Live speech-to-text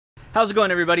How's it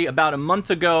going, everybody? About a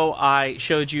month ago, I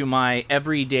showed you my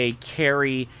everyday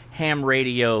carry ham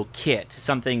radio kit,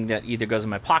 something that either goes in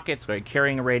my pockets while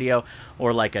carrying a radio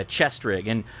or like a chest rig.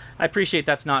 And I appreciate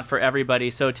that's not for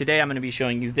everybody. So today I'm going to be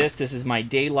showing you this. This is my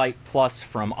Daylight Plus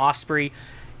from Osprey.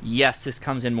 Yes, this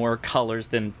comes in more colors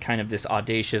than kind of this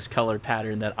audacious color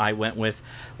pattern that I went with.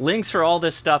 Links for all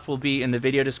this stuff will be in the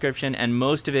video description, and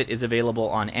most of it is available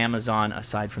on Amazon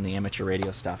aside from the amateur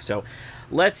radio stuff. So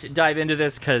let's dive into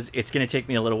this because it's going to take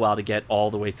me a little while to get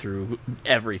all the way through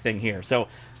everything here. So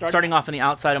starting off on the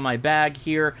outside of my bag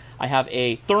here, I have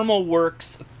a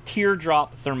ThermalWorks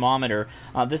teardrop thermometer.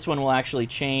 This one will actually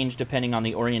change depending on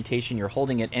the orientation you're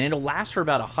holding it, and it'll last for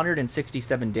about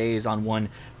 167 days on one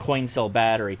coin cell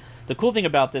battery. The cool thing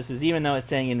about this is even though it's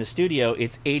saying in the studio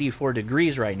it's 84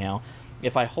 degrees right now,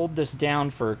 if I hold this down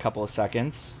for a couple of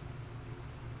seconds,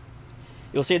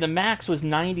 you'll see the max was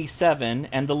 97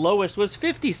 and the lowest was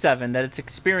 57 that it's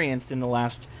experienced in the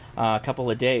last couple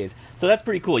of days. So that's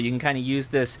pretty cool. You can kind of use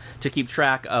this to keep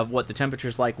track of what the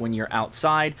temperature's like when you're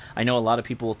outside. I know a lot of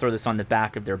people will throw this on the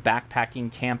back of their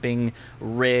backpacking camping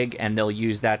rig, and they'll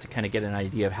use that to kind of get an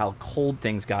idea of how cold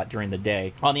things got during the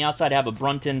day. On the outside I have a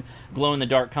Brunton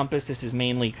glow-in-the-dark compass. This is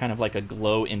mainly kind of like a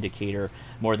glow indicator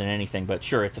more than anything, but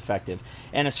sure, it's effective.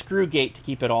 And a screw gate to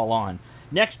keep it all on.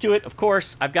 Next to it, of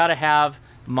course, I've got to have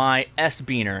my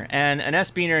S-Beaner, and an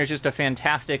S-Beaner is just a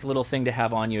fantastic little thing to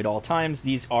have on you at all times.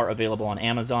 These are available on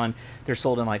Amazon. They're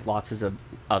sold in like lots of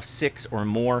 6 or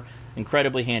more.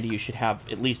 Incredibly handy. You should have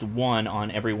at least one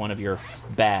on every one of your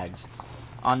bags.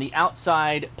 On the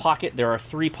outside pocket, there are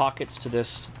 3 pockets to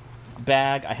this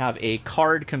bag. I have a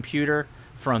card computer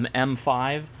from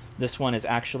M5. This one is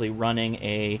actually running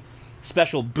a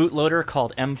special bootloader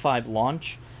called M5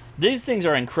 Launch. These things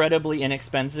are incredibly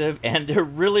inexpensive, and they're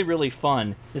really, really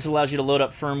fun. This allows you to load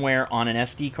up firmware on an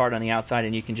SD card on the outside,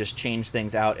 and you can just change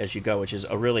things out as you go, which is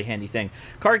a really handy thing.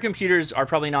 Card computers are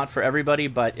probably not for everybody,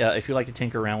 but if you like to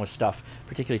tinker around with stuff,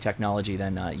 particularly technology,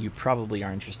 then you probably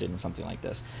are interested in something like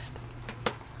this.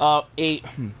 A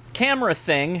camera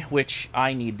thing, which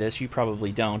I need this, you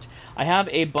probably don't. I have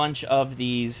a bunch of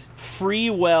these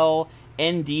Freewell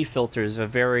ND filters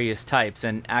of various types,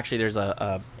 and actually there's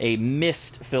a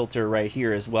mist filter right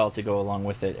here as well to go along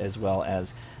with it, as well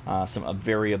as some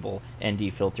variable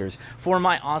ND filters for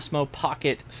my Osmo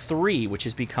Pocket 3, which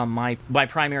has become my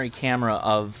primary camera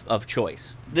of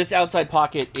choice. This outside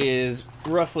pocket is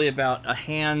roughly about a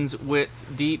hand's width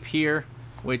deep here,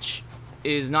 which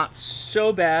is not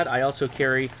so bad. I also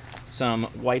carry some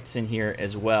wipes in here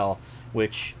as well,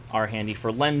 which are handy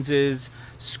for lenses,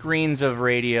 screens of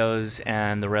radios,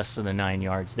 and the rest of the 9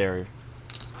 yards there.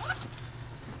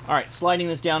 All right, sliding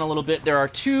this down a little bit, there are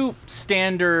 2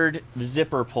 standard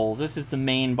zipper pulls. This is the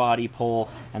main body pull,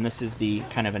 and this is the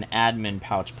kind of an admin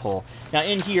pouch pull. Now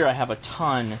in here I have a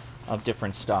ton of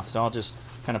different stuff, so I'll just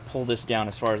kind of pull this down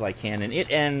as far as I can, and it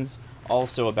ends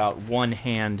also about 1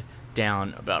 hand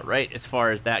down, about right as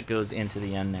far as that goes into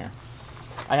the end there.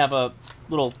 I have a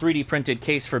little 3D printed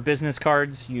case for business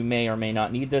cards. You may or may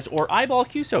not need this, or eyeball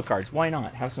QSO cards. Why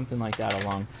not? Have something like that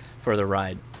along for the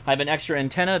ride. I have an extra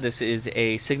antenna. This is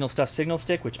a Signal Stuff signal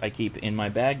stick, which I keep in my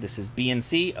bag. This is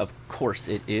BNC. Of course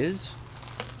it is.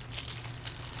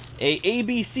 A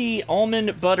ABC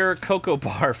almond butter cocoa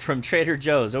bar from Trader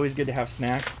Joe's. Always good to have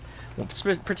snacks,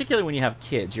 particularly when you have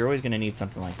kids. You're always going to need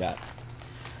something like that.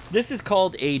 This is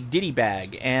called a ditty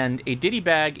bag, and a ditty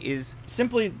bag is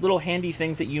simply little handy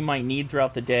things that you might need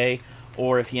throughout the day,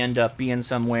 or if you end up being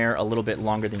somewhere a little bit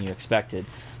longer than you expected.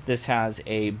 This has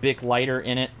a Bic lighter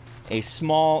in it, a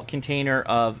small container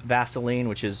of Vaseline,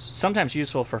 which is sometimes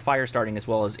useful for fire starting, as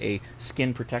well as a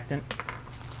skin protectant.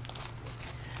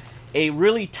 A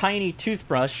really tiny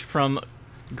toothbrush from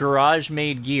Garage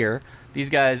Made Gear. These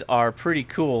guys are pretty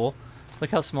cool.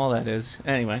 Look how small that is.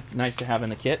 Anyway, nice to have in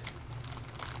the kit.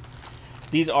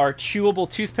 These are chewable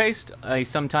toothpaste. I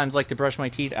sometimes like to brush my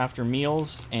teeth after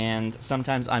meals, and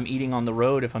sometimes I'm eating on the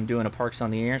road if I'm doing a Parks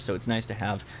on the Air, so it's nice to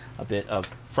have a bit of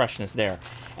freshness there.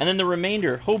 And then the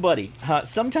remainder, oh buddy,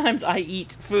 sometimes I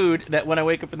eat food that when I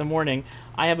wake up in the morning,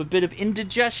 I have a bit of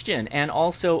indigestion and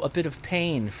also a bit of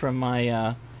pain from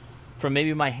my from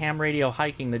maybe my ham radio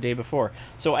hiking the day before.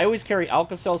 So I always carry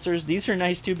Alka-Seltzers. These are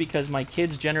nice too because my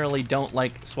kids generally don't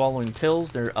like swallowing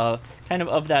pills. They're kind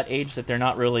of that age that they're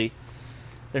not really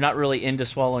into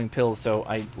swallowing pills, so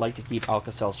I like to keep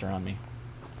Alka-Seltzer on me.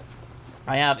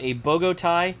 I have a BOGO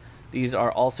tie. These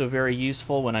are also very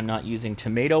useful when I'm not using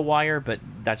tomato wire, but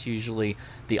that's usually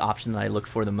the option that I look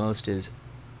for the most is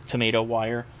tomato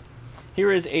wire.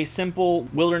 Here is a simple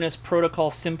Wilderness Protocol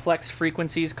Simplex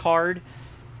Frequencies card.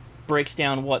 Breaks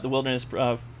down what the Wilderness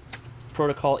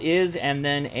protocol is, and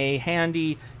then a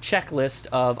handy checklist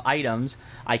of items.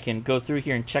 I can go through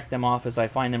here and check them off as I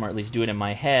find them, or at least do it in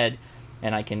my head,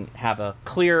 and I can have a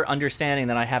clear understanding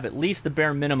that I have at least the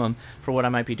bare minimum for what I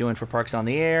might be doing for Parks on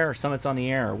the Air or Summits on the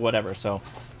Air or whatever. So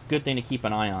good thing to keep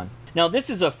an eye on. Now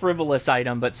this is a frivolous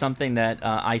item, but something that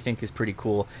I think is pretty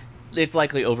cool. It's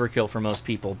likely overkill for most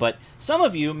people, but some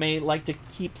of you may like to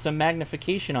keep some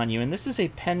magnification on you, and this is a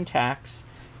Pentax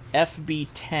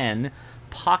FB10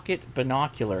 pocket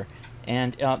binocular,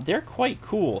 and they're quite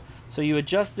cool. So you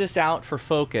adjust this out for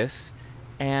focus,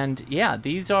 and yeah,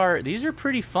 these are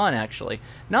pretty fun actually.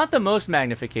 Not the most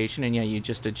magnification, and yeah, you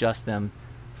just adjust them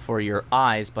for your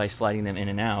eyes by sliding them in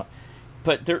and out.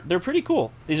 But they're pretty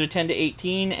cool. These are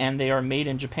 10-18, and they are made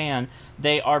in Japan.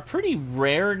 They are pretty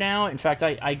rare now. In fact,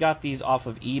 I got these off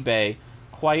of eBay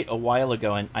quite a while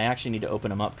ago, and I actually need to open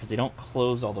them up because they don't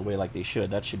close all the way like they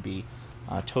should. That should be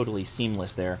totally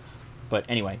seamless there. But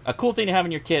anyway, a cool thing to have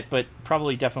in your kit, but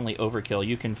probably definitely overkill.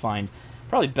 You can find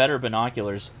probably better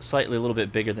binoculars, slightly a little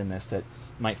bit bigger than this, that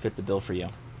might fit the bill for you.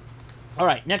 All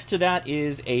right, next to that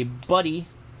is a Buddy.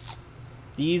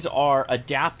 These are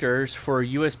adapters for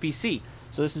USB-C.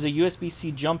 So this is a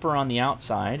USB-C jumper on the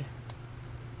outside,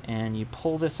 and you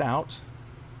pull this out,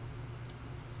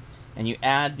 and you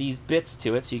add these bits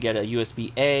to it. So you get a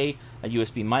USB-A, a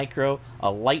USB micro, a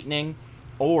Lightning,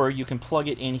 or you can plug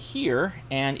it in here,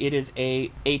 and it is a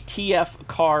TF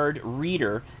card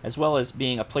reader, as well as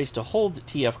being a place to hold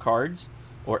TF cards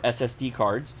or SSD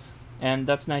cards. And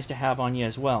that's nice to have on you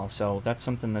as well. So that's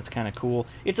something that's kind of cool.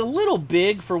 It's a little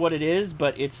big for what it is,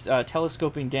 but it's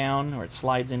telescoping down, or it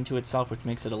slides into itself, which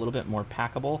makes it a little bit more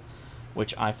packable,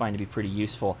 which I find to be pretty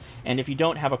useful. And if you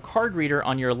don't have a card reader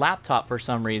on your laptop for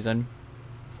some reason,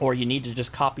 or you need to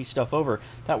just copy stuff over,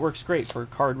 that works great for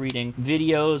card reading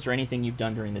videos or anything you've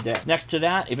done during the day. Next to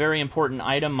that, a very important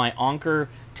item, my Anker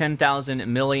 10,000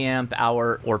 milliamp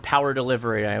hour, or power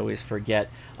delivery, I always forget,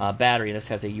 battery. This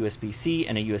has a USB-C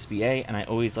and a USB-A, and I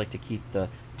always like to keep the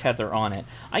tether on it.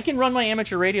 I can run my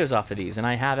amateur radios off of these, and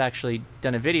I have actually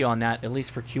done a video on that, at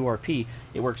least for QRP.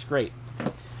 It works great.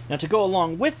 Now to go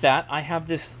along with that, I have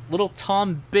this little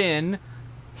Tom Bin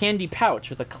handy pouch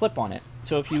with a clip on it.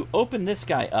 So if you open this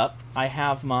guy up, I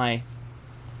have my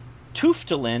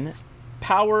Tuftelin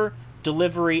power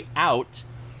delivery out,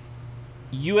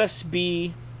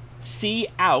 USB-C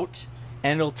out,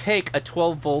 and it'll take a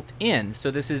 12 volt in.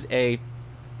 So this is a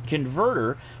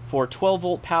converter for 12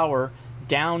 volt power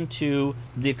down to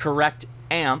the correct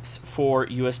amps for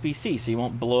USB-C, so you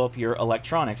won't blow up your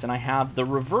electronics. And I have the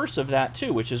reverse of that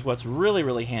too, which is what's really,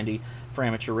 really handy for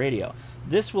amateur radio.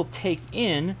 This will take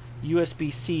in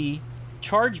USB-C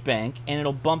charge bank, and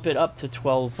it'll bump it up to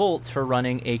 12 volts for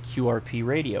running a QRP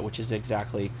radio, which is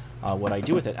exactly what I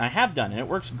do with it. And I have done, and it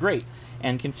works great.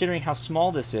 And considering how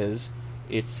small this is,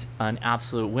 it's an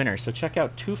absolute winner. So check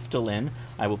out Tuftelin.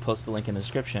 I will post the link in the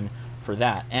description for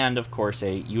that. And of course,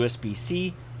 a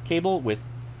USB-C cable with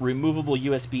removable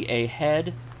USB-A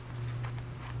head.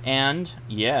 And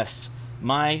yes,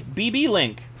 my BB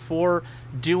link for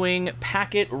doing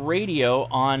packet radio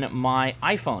on my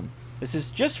iPhone. This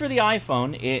is just for the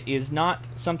iPhone. It is not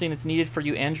something that's needed for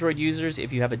you Android users.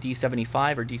 If you have a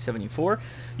D75 or D74,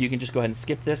 you can just go ahead and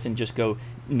skip this and just go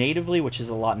natively, which is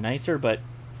a lot nicer. But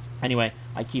anyway,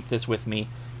 I keep this with me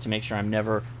to make sure I'm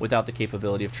never without the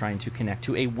capability of trying to connect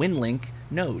to a WinLink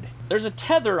node. There's a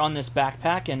tether on this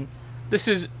backpack, and this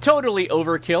is totally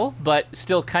overkill, but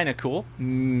still kind of cool.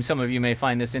 Some of you may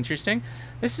find this interesting.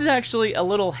 This is actually a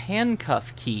little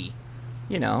handcuff key.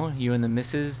 You know, you and the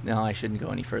missus. No, I shouldn't go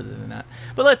any further than that.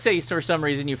 But let's say for some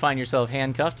reason you find yourself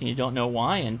handcuffed and you don't know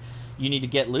why, and you need to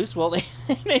get loose. Well, they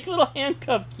make little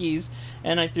handcuff keys,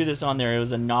 and I threw this on there. It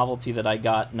was a novelty that I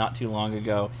got not too long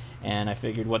ago, and I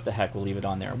figured, what the heck, we'll leave it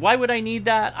on there. Why would I need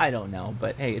that? I don't know,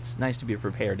 but hey, it's nice to be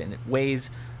prepared, and it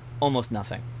weighs almost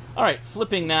nothing. All right,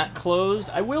 flipping that closed,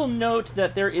 I will note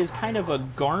that there is kind of a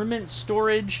garment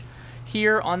storage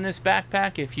here on this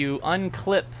backpack. If you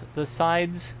unclip the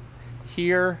sides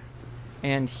here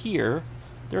and here,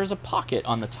 there is a pocket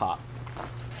on the top,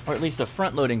 or at least a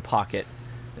front-loading pocket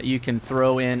that you can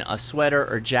throw in a sweater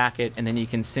or jacket, and then you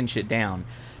can cinch it down.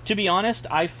 To be honest,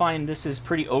 I find this is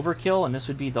pretty overkill, and this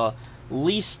would be the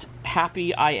least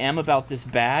happy I am about this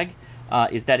bag,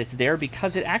 is that it's there,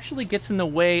 because it actually gets in the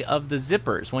way of the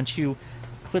zippers. Once you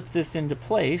clip this into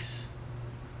place,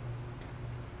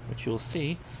 which you'll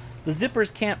see, the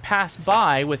zippers can't pass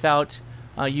by without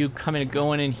you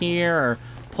going in here or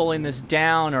pulling this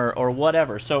down or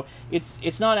whatever. So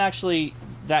it's not actually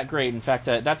that great. In fact,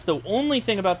 that's the only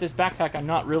thing about this backpack I'm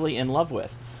not really in love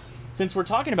with. Since we're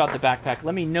talking about the backpack,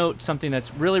 let me note something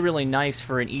that's really, really nice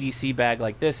for an EDC bag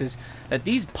like this is that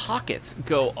these pockets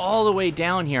go all the way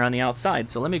down here on the outside.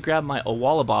 So let me grab my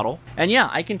Owala bottle. And yeah,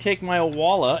 I can take my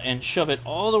Owala and shove it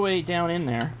all the way down in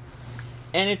there.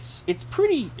 And it's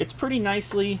pretty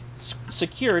nicely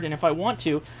secured. And if I want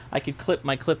to, I could clip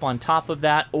my clip on top of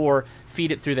that or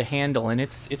feed it through the handle, and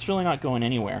it's really not going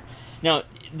anywhere. Now,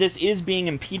 this is being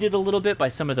impeded a little bit by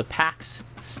some of the PAX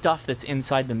stuff that's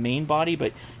inside the main body,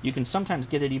 but you can sometimes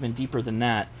get it even deeper than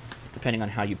that, depending on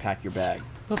how you pack your bag.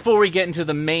 Before we get into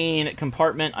the main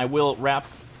compartment, I will wrap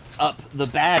up the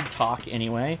bag talk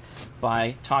anyway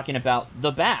by talking about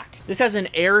the back. This has an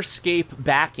airscape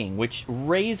backing, which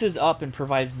raises up and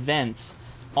provides vents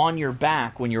on your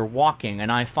back when you're walking,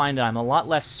 and I find that I'm a lot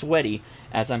less sweaty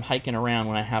as I'm hiking around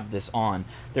when I have this on.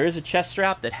 There is a chest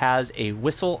strap that has a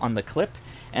whistle on the clip,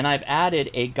 and I've added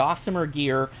a Gossamer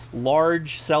Gear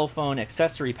large cell phone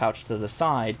accessory pouch to the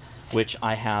side, which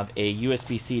I have a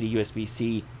USB-C to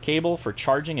USB-C cable for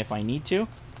charging if I need to.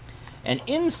 And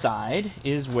inside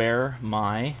is where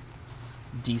my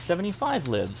D75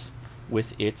 lives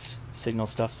with its signal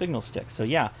stick. So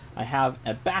yeah, I have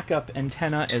a backup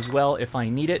antenna as well if I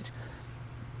need it,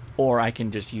 or I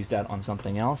can just use that on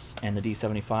something else. And the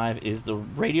D75 is the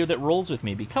radio that rolls with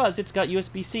me because it's got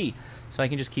USB-C, so I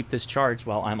can just keep this charged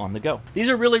while I'm on the go. These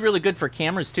are really, really good for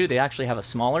cameras too. They actually have a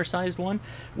smaller sized one,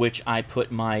 which I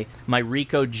put my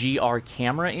Ricoh GR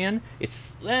camera in.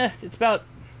 It's about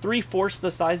 3/4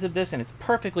 the size of this, and it's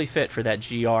perfectly fit for that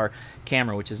GR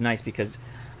camera, which is nice because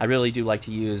I really do like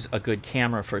to use a good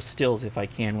camera for stills if I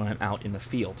can when I'm out in the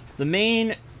field. The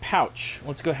main pouch,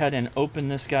 let's go ahead and open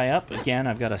this guy up. Again,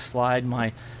 I've got to slide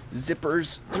my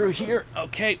zippers through here.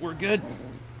 Okay, we're good.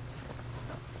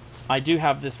 I do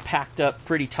have this packed up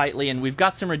pretty tightly, and we've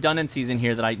got some redundancies in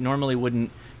here that I normally wouldn't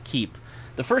keep.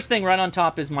 The first thing right on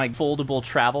top is my foldable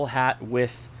travel hat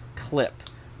with clip.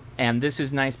 And this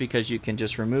is nice because you can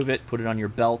just remove it, put it on your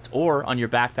belt or on your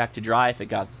backpack to dry if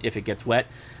it gets wet.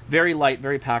 Very light,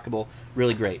 very packable,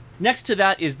 really great. Next to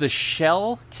that is the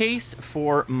shell case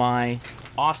for my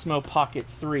Osmo Pocket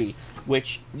 3,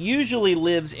 which usually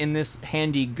lives in this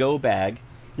handy go bag.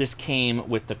 This came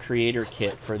with the creator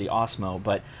kit for the Osmo,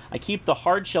 but I keep the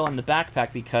hard shell in the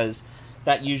backpack because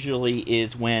that usually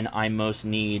is when I most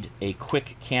need a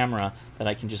quick camera that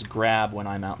I can just grab when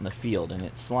I'm out in the field. And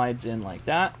it slides in like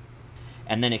that.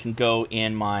 And then it can go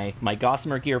in my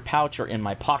Gossamer Gear pouch or in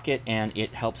my pocket, and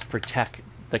it helps protect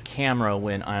the camera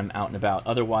when I'm out and about.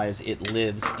 Otherwise, it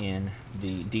lives in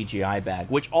the DJI bag,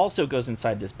 which also goes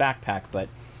inside this backpack, but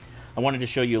I wanted to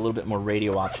show you a little bit more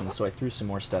radio options, so I threw some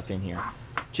more stuff in here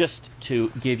just to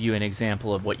give you an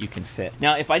example of what you can fit.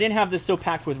 Now, if I didn't have this so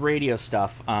packed with radio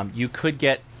stuff, you could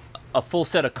get a full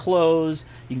set of clothes.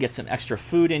 You can get some extra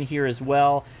food in here as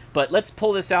well. But let's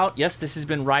pull this out. Yes, this has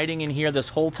been riding in here this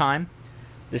whole time.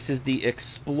 This is the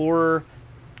Explorer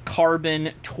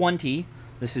Carbon 20.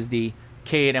 This is the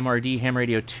K8MRD ham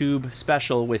radio tube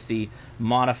special with the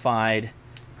modified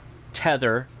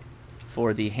tether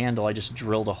for the handle. I just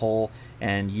drilled a hole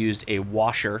and used a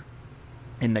washer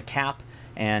in the cap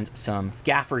and some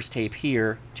gaffer's tape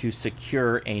here to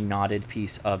secure a knotted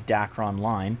piece of Dacron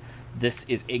line. This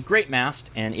is a great mast,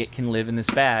 and it can live in this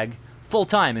bag full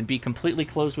time and be completely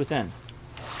closed within.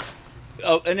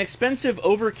 An expensive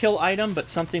overkill item, but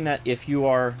something that if you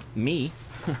are me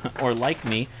or like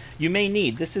me, you may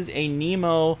need. This is a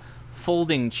Nemo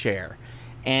folding chair,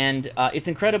 and it's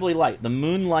incredibly light. The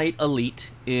Moonlight Elite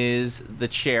is the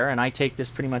chair, and I take this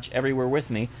pretty much everywhere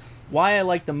with me. Why I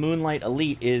like the Moonlight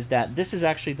Elite is that this is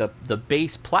actually the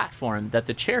base platform that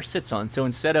the chair sits on. So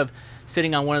instead of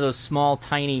sitting on one of those small,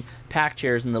 tiny pack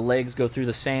chairs and the legs go through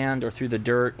the sand or through the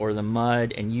dirt or the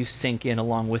mud and you sink in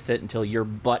along with it until your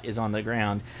butt is on the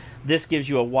ground, this gives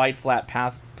you a wide, flat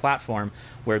platform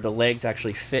where the legs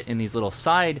actually fit in these little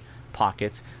side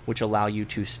pockets, which allow you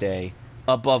to stay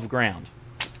above ground.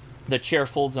 The chair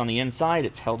folds on the inside.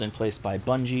 It's held in place by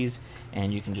bungees,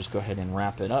 and you can just go ahead and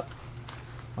wrap it up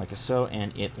like so,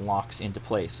 and it locks into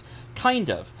place. Kind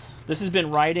of. This has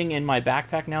been riding in my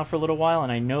backpack now for a little while,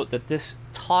 and I note that this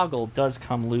toggle does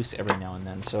come loose every now and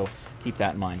then, so keep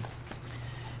that in mind.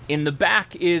 In the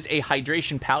back is a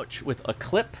hydration pouch with a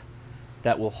clip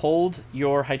that will hold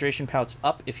your hydration pouch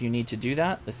up if you need to do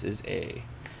that. This is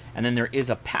and then there is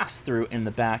a pass-through in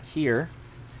the back here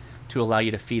to allow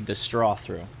you to feed the straw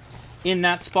through. In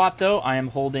that spot, though, I am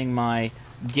holding my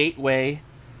Gateway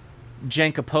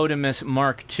Jankopotamus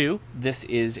Mark II. This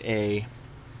is a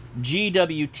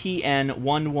GWTN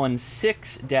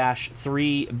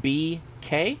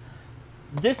 116-3BK.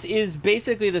 This is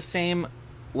basically the same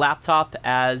laptop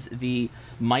as the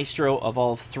Maestro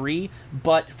Evolve 3,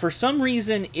 but for some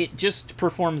reason it just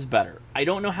performs better. I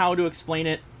don't know how to explain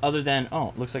it other than, oh,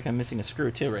 it looks like I'm missing a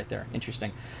screw too right there.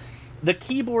 Interesting. The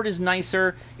keyboard is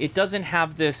nicer. It doesn't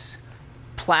have this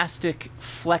plastic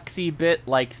flexy bit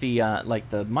like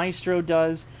the Maestro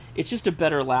does. It's just a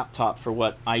better laptop for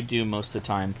what I do most of the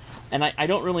time. And I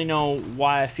don't really know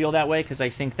why I feel that way, because I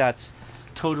think that's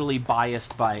totally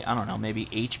biased by, I don't know, maybe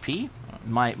HP.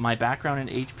 My background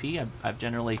in HP, I've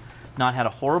generally not had a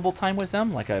horrible time with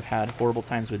them, like I've had horrible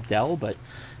times with Dell, but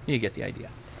you get the idea.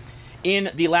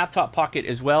 In the laptop pocket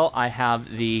as well, I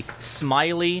have the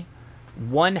Smiley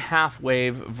 1/2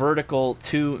 wave vertical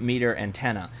 2-meter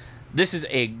antenna. This is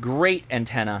a great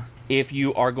antenna if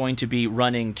you are going to be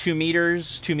running 2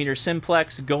 meters, 2-meter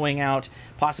simplex, going out,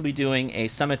 possibly doing a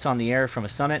Summits on the Air from a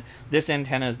summit. This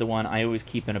antenna is the one I always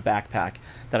keep in a backpack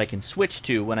that I can switch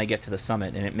to when I get to the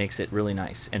summit, and it makes it really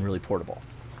nice and really portable.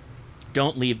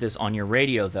 Don't leave this on your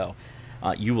radio, though.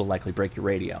 You will likely break your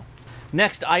radio.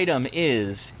 Next item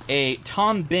is a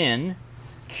Tom Bin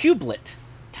cubelet,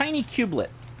 tiny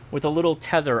cubelet with a little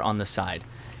tether on the side.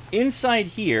 Inside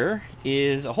here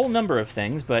is a whole number of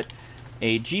things, but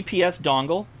a GPS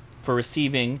dongle for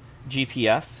receiving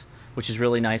GPS, which is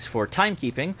really nice for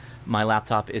timekeeping. My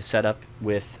laptop is set up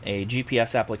with a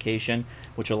GPS application,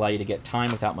 which will allow you to get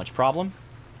time without much problem.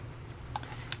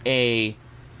 A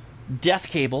death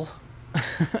cable,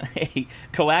 a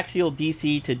coaxial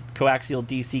DC to coaxial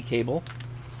DC cable,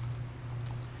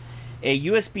 a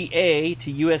USB-A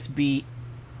to USB-B,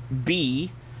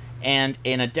 and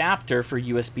an adapter for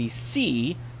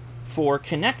USB-C for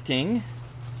connecting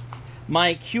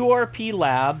my QRP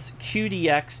Labs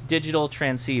QDX digital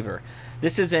transceiver.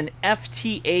 This is an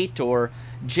FT8 or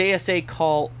JSA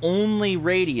call only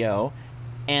radio,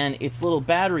 and its little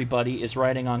battery buddy is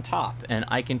riding on top. And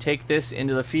I can take this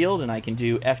into the field and I can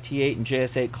do FT8 and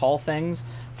JSA call things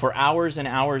for hours and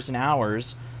hours and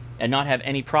hours and not have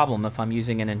any problem if I'm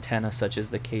using an antenna such as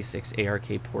the K6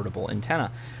 ARK portable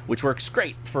antenna, which works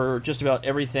great for just about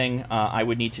everything I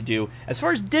would need to do as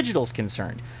far as digital is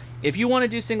concerned. If you want to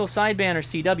do single sideband or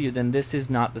CW, then this is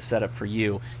not the setup for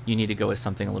you. You need to go with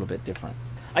something a little bit different.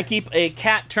 I keep a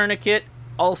cat tourniquet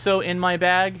also in my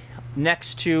bag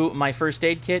next to my first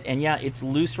aid kit, and yeah, it's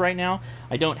loose right now.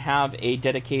 I don't have a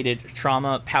dedicated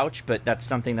trauma pouch, but that's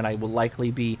something that I will likely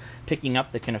be picking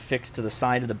up that can affix to the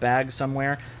side of the bag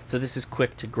somewhere, so this is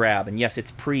quick to grab. And yes,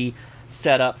 it's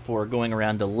pre-set up for going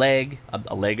around a leg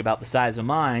about the size of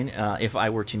mine, if I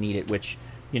were to need it, which,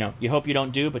 you know, you hope you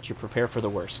don't do, but you prepare for the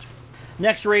worst.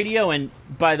 Next, radio, and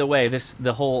by the way,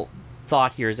 the whole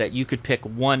thought here is that you could pick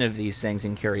one of these things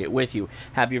and carry it with you.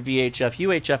 Have your VHF,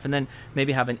 UHF, and then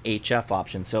maybe have an HF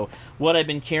option. So what I've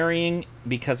been carrying,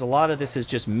 because a lot of this is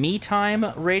just me time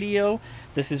radio,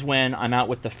 this is when I'm out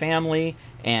with the family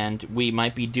and we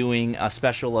might be doing a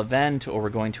special event, or we're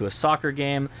going to a soccer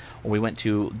game, or we went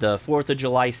to the 4th of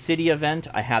July city event.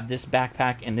 I had this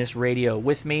backpack and this radio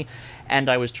with me, and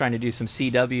I was trying to do some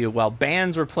CW while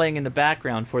bands were playing in the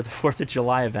background for the 4th of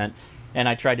July event. And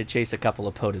I tried to chase a couple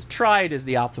of POTAs. Tried is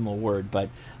the optimal word, but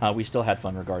we still had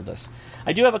fun regardless.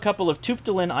 I do have a couple of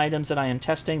Tuftelin items that I am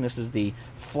testing. This is the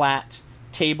flat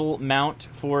table mount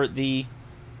for the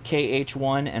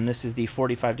KH1, and this is the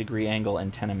 45-degree angle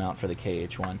antenna mount for the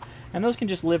KH1. And those can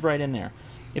just live right in there.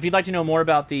 If you'd like to know more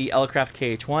about the Elecraft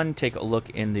KH1, take a look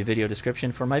in the video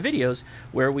description for my videos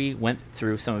where we went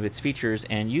through some of its features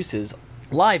and uses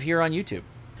live here on YouTube.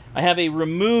 I have a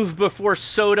remove before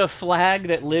soda flag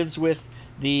that lives with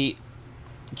the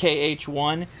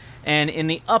KH1, and in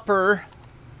the upper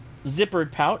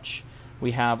zippered pouch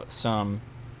we have some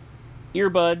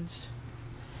earbuds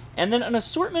and then an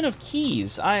assortment of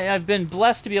keys. I've been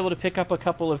blessed to be able to pick up a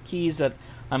couple of keys that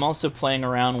I'm also playing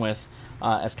around with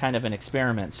as kind of an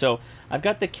experiment. So I've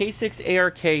got the K6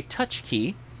 ARK touch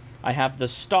key, I have the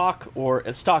stock or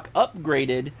a stock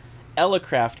upgraded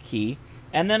Elecraft key,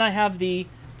 and then I have the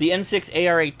N6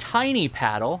 ARA tiny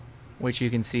paddle, which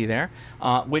you can see there,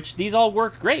 which these all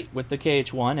work great with the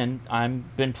KH1, and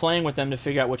I've been playing with them to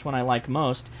figure out which one I like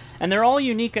most. And they're all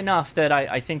unique enough that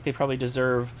I think they probably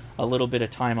deserve a little bit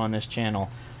of time on this channel.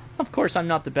 Of course, I'm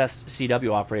not the best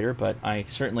CW operator, but I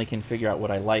certainly can figure out what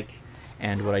I like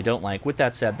and what I don't like. With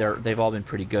that said, they've all been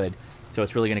pretty good, so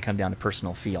it's really going to come down to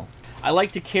personal feel. I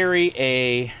like to carry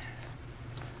a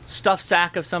stuff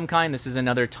sack of some kind. This is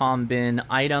another Tom Bin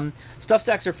item. Stuff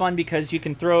sacks are fun because you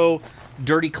can throw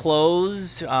dirty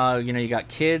clothes. You know, you got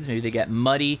kids, maybe they get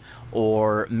muddy,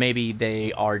 or maybe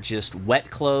they are just wet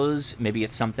clothes. Maybe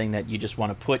it's something that you just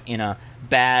want to put in a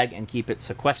bag and keep it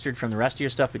sequestered from the rest of your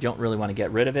stuff, but you don't really want to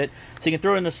get rid of it. So you can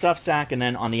throw it in the stuff sack, and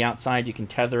then on the outside you can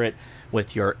tether it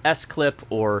with your S-clip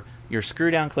or your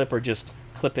screw-down clip, or just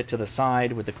clip it to the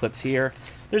side with the clips here.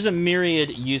 There's a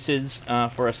myriad uses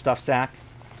for a stuff sack.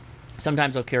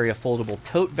 Sometimes I'll carry a foldable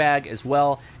tote bag as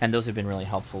well, and those have been really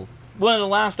helpful. One of the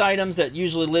last items that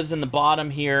usually lives in the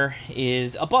bottom here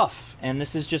is a buff, and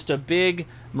this is just a big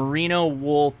merino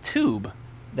wool tube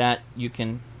that you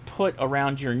can put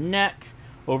around your neck,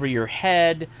 over your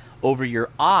head, over your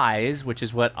eyes, which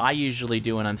is what I usually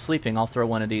do when I'm sleeping. I'll throw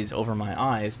one of these over my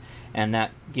eyes, and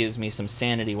that gives me some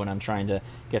sanity when I'm trying to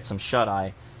get some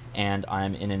shut-eye and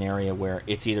I'm in an area where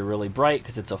it's either really bright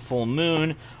because it's a full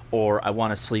moon, or I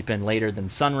want to sleep in later than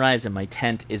sunrise and my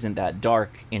tent isn't that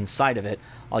dark inside of it.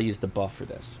 I'll use the buff for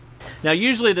this. Now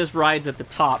usually this rides at the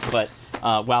top, but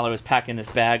while I was packing this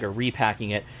bag or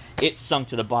repacking it, it sunk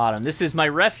to the bottom. This is my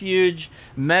Refuge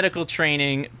Medical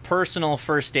Training Personal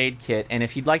First Aid Kit, and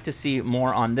if you'd like to see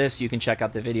more on this, you can check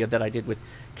out the video that I did with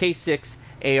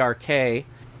K6ARK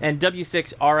and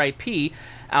W6 RIP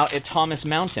out at Thomas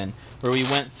Mountain, where we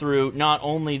went through not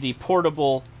only the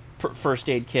portable first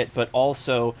aid kit, but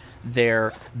also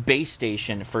their base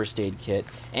station first aid kit.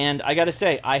 And I gotta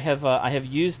say, I have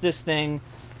used this thing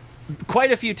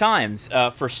quite a few times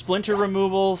for splinter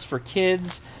removals for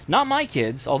kids. Not my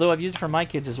kids, although I've used it for my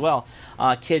kids as well.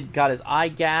 A kid got his eye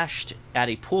gashed at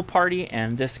a pool party,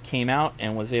 and this came out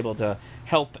and was able to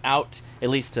help out, at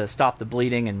least to stop the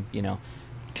bleeding and, you know,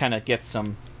 kind of get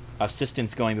some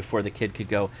assistance going before the kid could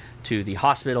go to the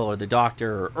hospital or the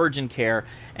doctor or urgent care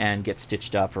and get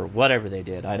stitched up or whatever they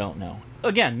did. I don't know.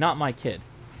 Again, not my kid.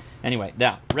 Anyway,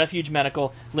 that Refuge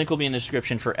Medical, link will be in the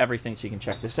description for everything, so you can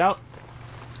check this out.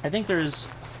 I think there's,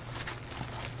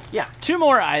 yeah, 2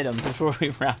 more items before we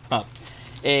wrap up.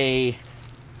 A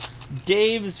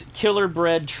Dave's Killer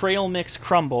Bread Trail Mix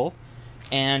Crumble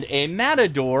and a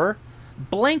Matador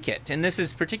blanket. And this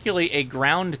is particularly a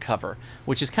ground cover,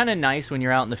 which is kind of nice when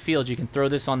you're out in the field. You can throw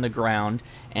this on the ground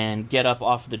and get up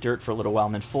off the dirt for a little while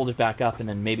and then fold it back up and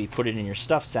then maybe put it in your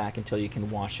stuff sack until you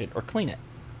can wash it or clean it.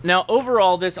 Now,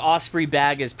 overall, this Osprey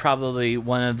bag is probably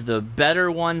one of the better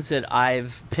ones that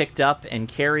I've picked up and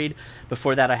carried.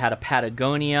 Before that, I had a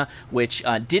Patagonia, which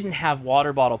didn't have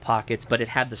water bottle pockets, but it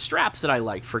had the straps that I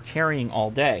liked for carrying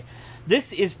all day.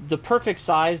 This is the perfect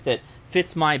size that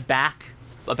fits my back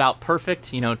about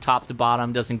perfect, you know, top to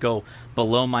bottom, doesn't go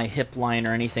below my hip line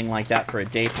or anything like that for a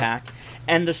day pack.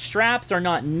 And the straps are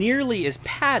not nearly as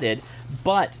padded,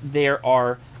 but there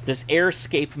are this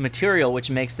airscape material which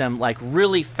makes them like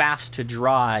really fast to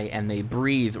dry, and they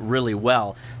breathe really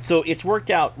well. So it's worked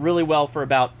out really well for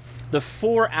about the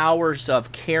 4 hours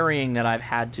of carrying that I've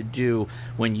had to do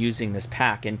when using this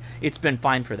pack, and it's been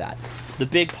fine for that. The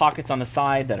big pockets on the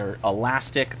side that are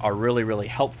elastic are really, really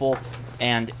helpful,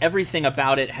 and everything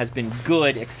about it has been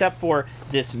good except for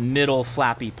this middle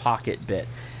flappy pocket bit.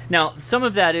 Now, some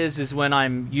of that is when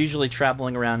I'm usually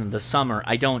traveling around in the summer,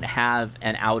 I don't have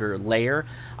an outer layer.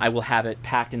 I will have it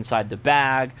packed inside the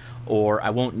bag, or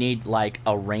I won't need like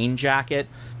a rain jacket.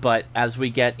 But as we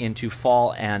get into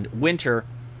fall and winter,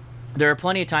 there are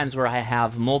plenty of times where I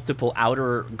have multiple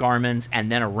outer garments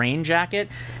and then a rain jacket,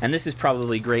 and this is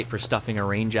probably great for stuffing a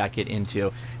rain jacket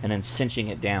into and then cinching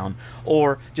it down,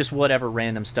 or just whatever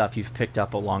random stuff you've picked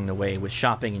up along the way with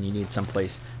shopping and you need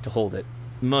someplace to hold it.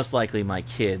 Most likely my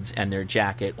kids and their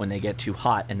jacket when they get too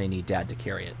hot and they need dad to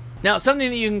carry it. Now, something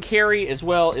that you can carry as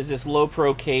well is this low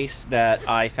pro case that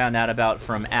I found out about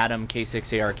from Adam,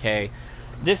 K6ARK.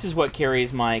 This is what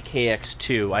carries my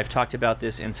KX2. I've talked about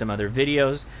this in some other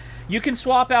videos. You can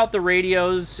swap out the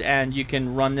radios and you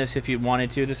can run this if you wanted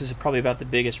to. This is probably about the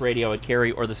biggest radio I'd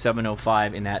carry, or the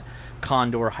 705 in that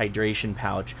Condor hydration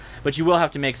pouch. But you will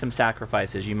have to make some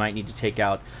sacrifices. You might need to take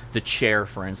out the chair,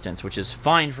 for instance, which is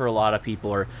fine for a lot of people,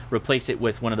 or replace it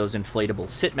with one of those inflatable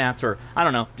sit mats, or I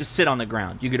don't know, just sit on the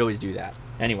ground. You could always do that.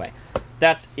 Anyway,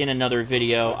 that's in another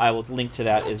video. I will link to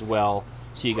that as well,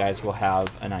 so you guys will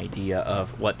have an idea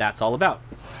of what that's all about.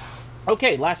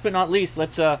 Okay, last but not least,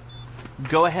 let's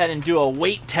go ahead and do a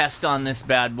weight test on this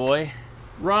bad boy.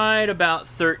 Right about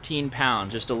 13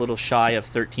 pounds, just a little shy of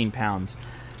 13 pounds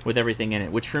with everything in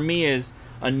it, which for me is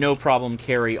a no problem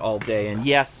carry all day. And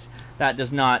yes, that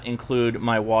does not include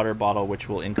my water bottle, which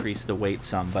will increase the weight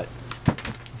some, but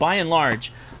by and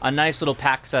large, a nice little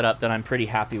pack setup that I'm pretty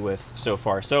happy with so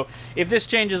far. So if this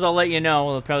changes, I'll let you know.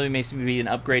 It'll probably maybe be an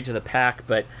upgrade to the pack,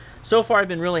 but so far I've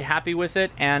been really happy with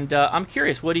it, and I'm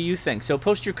curious, what do you think? So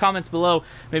post your comments below,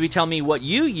 maybe tell me what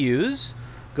you use.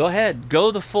 Go ahead,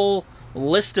 go the full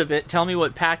list of it. Tell me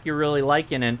what pack you're really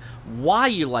liking and why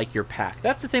you like your pack.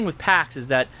 That's the thing with packs, is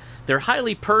that they're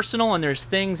highly personal, and there's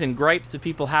things and gripes that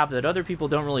people have that other people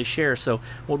don't really share, so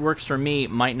what works for me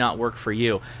might not work for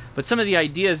you. But some of the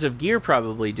ideas of gear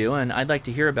probably do, and I'd like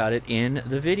to hear about it in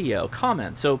the video.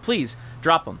 Comment, so please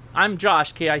drop them. I'm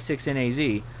Josh,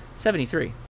 KI6NAZ 73.